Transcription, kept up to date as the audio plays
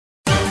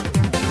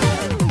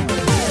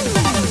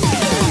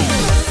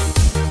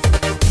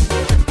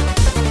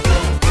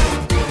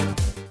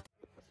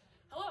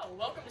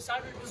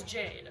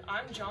Jade.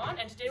 I'm John,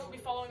 and today we'll be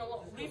following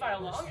Levi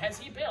along as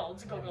he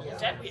builds GoBilda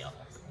dead wheel.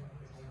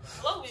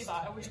 Hello,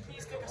 Levi. Would you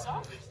please kick us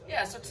off?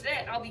 Yeah, so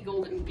today I'll be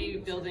building a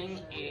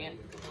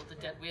GoBilda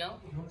dead wheel.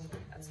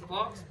 That's the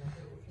box.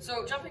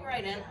 So jumping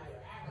right in,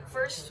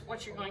 first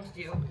what you're going to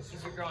do is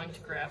you're going to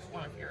grab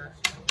one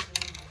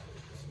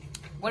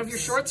of your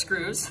short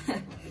screws,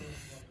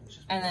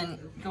 and then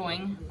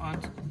going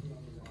on to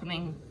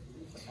putting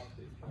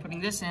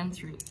this in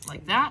through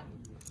like that,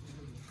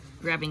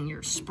 grabbing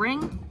your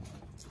spring,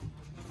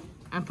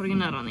 and putting a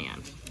nut on the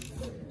end.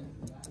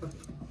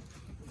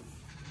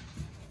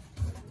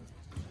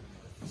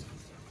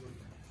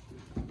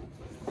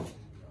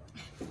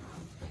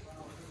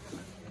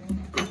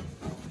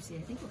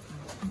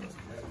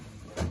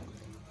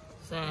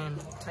 Then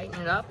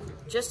tighten it up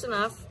just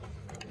enough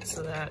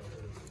so that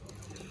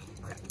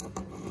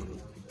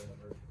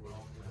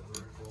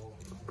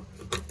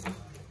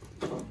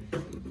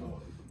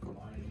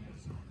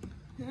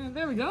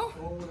there we go.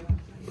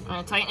 I'm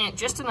gonna tighten it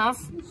just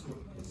enough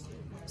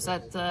so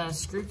that the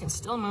screw can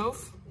still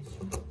move.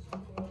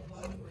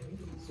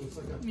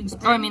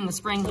 The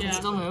spring can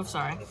still move,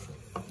 sorry.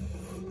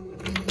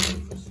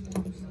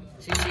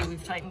 So you see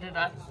we've tightened it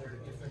up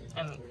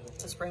and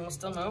the spring will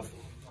still move.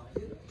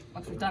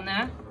 Once we've done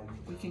that,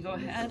 we can go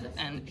ahead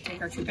and take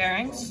our two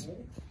bearings,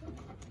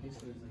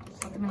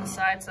 put them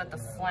inside so that the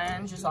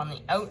flange is on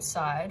the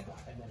outside.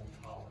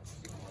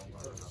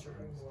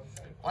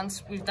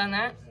 Once we've done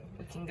that,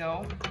 we can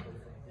go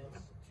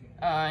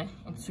to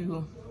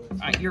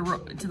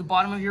the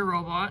bottom of your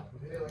robot.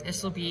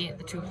 This will be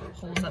the two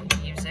holes that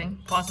we'll be using.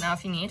 Pause now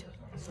if you need.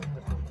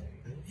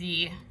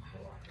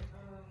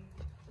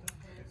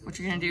 What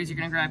you're gonna do is you're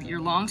gonna grab your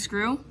long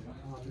screw,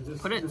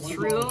 put it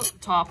through the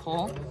top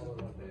hole,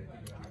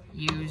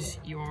 use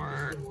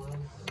your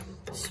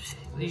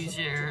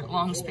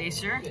long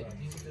spacer,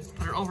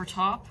 put it over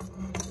top,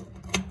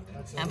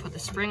 and put the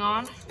spring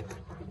on.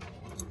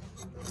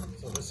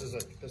 So this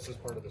is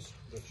part of this.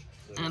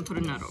 And put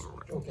a nut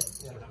over it. Okay.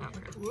 Yeah.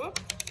 Okay. Whoop.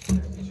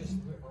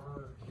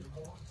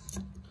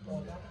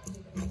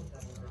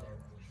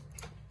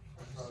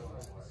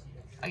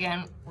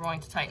 Again, we're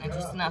going to tighten it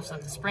just enough so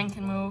that the spring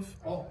can move.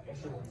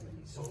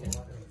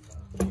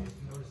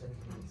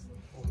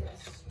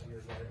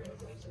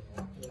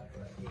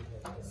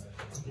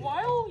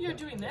 While you're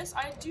doing this,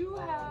 I do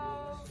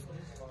have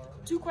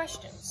two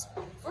questions.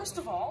 First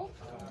of all,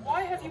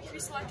 why have you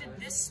pre-selected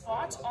this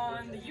spot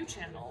on the U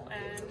channel,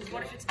 and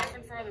what if it's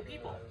different for other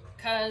people?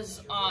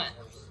 Because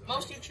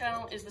most U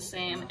channel is the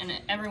same, and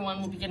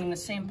everyone will be getting the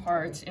same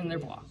parts in their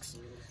blocks.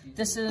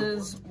 This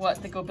is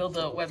what the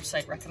GoBilda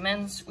website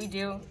recommends we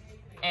do,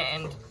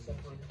 and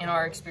in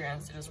our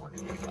experience, it has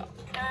worked really well.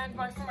 And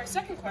for my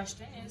second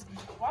question is,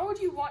 why would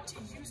you want to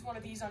use one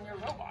of these on your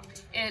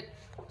robot?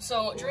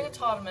 So during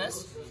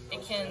autonomous,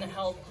 it can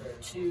help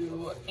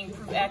to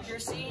improve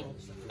accuracy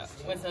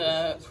with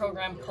a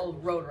program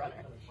called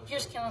Roadrunner.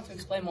 Here's Kellen to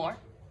explain more.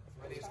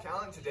 My name's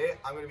Callan. Today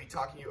I'm going to be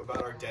talking to you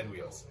about our dead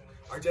wheels.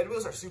 Our dead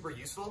wheels are super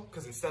useful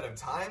because instead of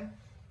time,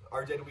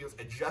 our dead wheels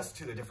adjust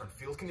to the different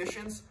field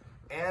conditions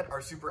and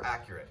are super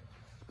accurate.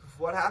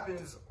 What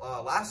happens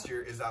last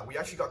year is that we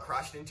actually got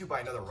crashed into by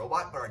another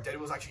robot, but our dead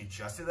wheels actually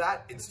adjusted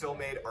that and still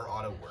made our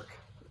auto work.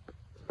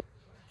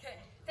 Okay,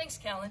 thanks,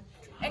 Callan.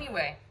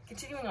 Anyway,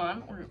 continuing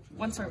on,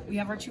 once we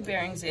have our two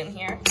bearings in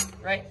here,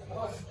 right?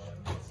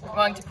 We're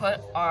going to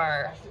put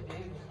our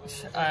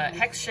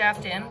hex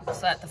shaft in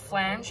so that the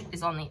flange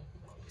is on the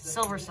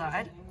silver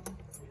side.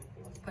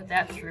 Put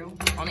that through.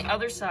 On the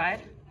other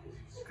side,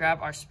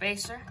 grab our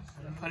spacer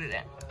and put it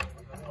in.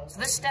 So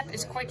this step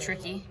is quite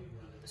tricky,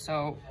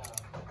 so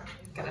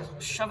gotta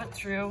shove it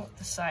through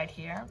the side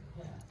here,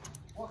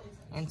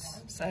 and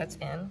so it's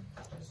in.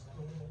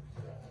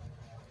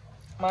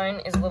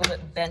 Mine is a little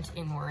bit bent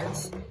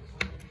inwards.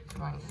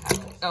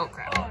 Oh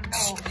crap. Oh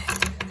no.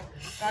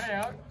 Got it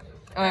out.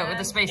 Oh wait, with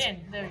the spacer.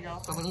 In. There you go.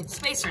 But we need the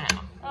spacer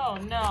now. Oh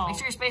no. Make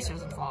sure your spacer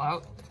doesn't fall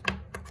out.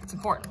 It's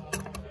important.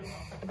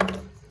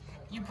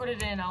 You put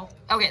it in,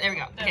 Okay, there we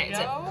go. There Okay, we it's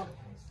go. in.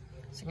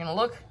 So you're gonna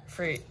look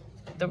for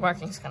the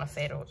markings kind of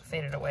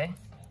faded away.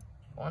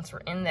 Once we're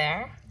in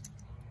there,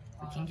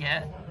 we can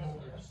get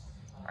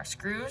our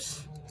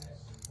screws,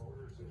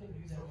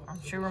 our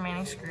two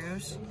remaining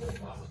screws,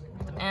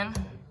 put them in,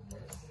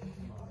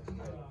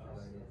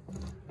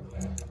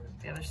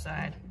 the other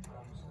side,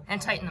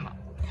 and tighten them up.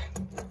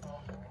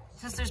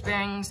 Since there's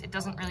bearings, it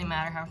doesn't really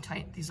matter how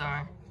tight these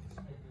are,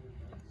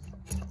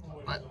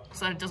 but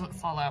so that it doesn't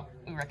fall out,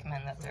 we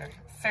recommend that they're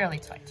fairly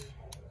tight.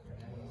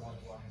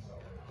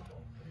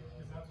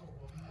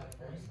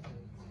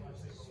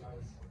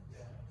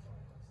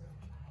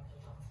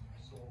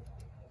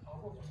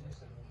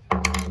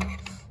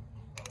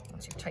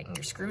 Once you've tightened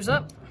your screws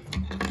up,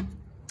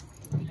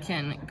 you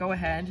can go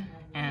ahead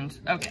and,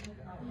 okay.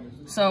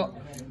 So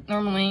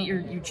normally your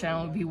U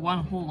channel would be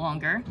one hole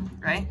longer,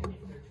 right?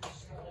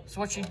 So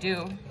what you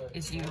do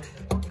is you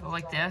go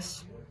like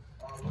this,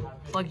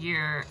 plug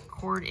your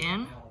cord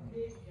in,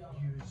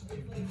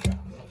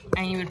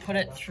 and you would put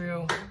it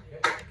through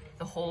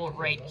the hole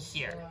right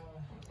here.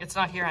 It's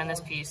not here on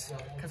this piece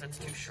because it's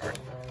too short.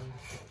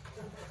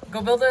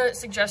 GoBilda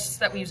suggests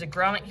that we use a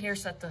grommet here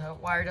so that the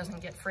wire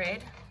doesn't get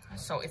frayed.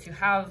 So if you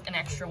have an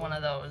extra one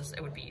of those,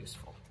 it would be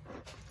useful.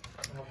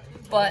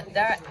 But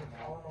that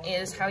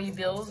is how you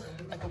build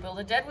a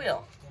GoBilda dead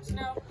wheel.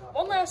 Now,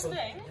 one last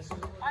thing.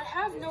 I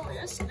have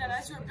noticed that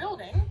as you're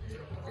building,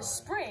 the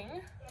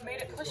spring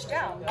made it push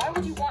down. Why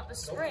would you want the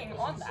spring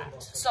on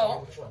that?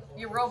 So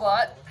your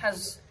robot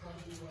has,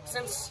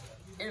 since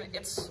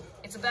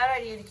it's a bad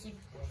idea to keep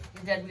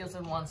the dead wheels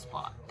in one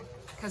spot.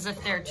 Because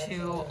if they're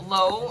too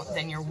low,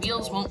 then your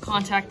wheels won't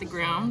contact the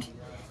ground.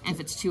 And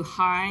if it's too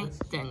high,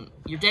 then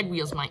your dead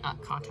wheels might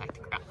not contact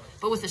the ground.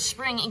 But with a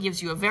spring, it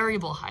gives you a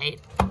variable height,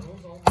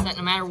 so that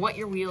no matter what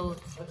your wheel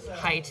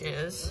height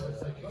is,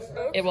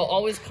 it will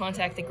always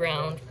contact the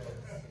ground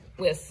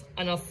with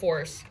enough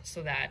force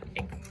so that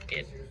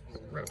it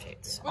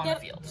rotates on the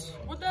fields.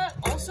 Would that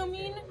also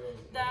mean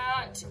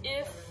that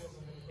if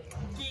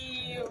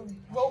the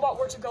robot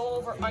were to go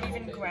over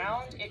uneven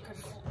ground, it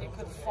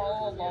could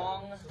follow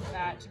along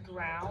that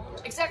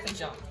ground? Exactly,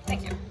 John.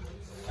 Thank you.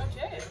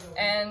 Okay.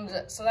 And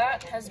so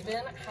that has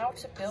been how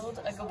to build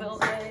a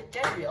GoBilda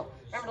dead wheel.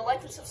 Remember to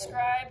like and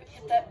subscribe,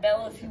 hit that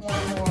bell if you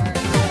want more.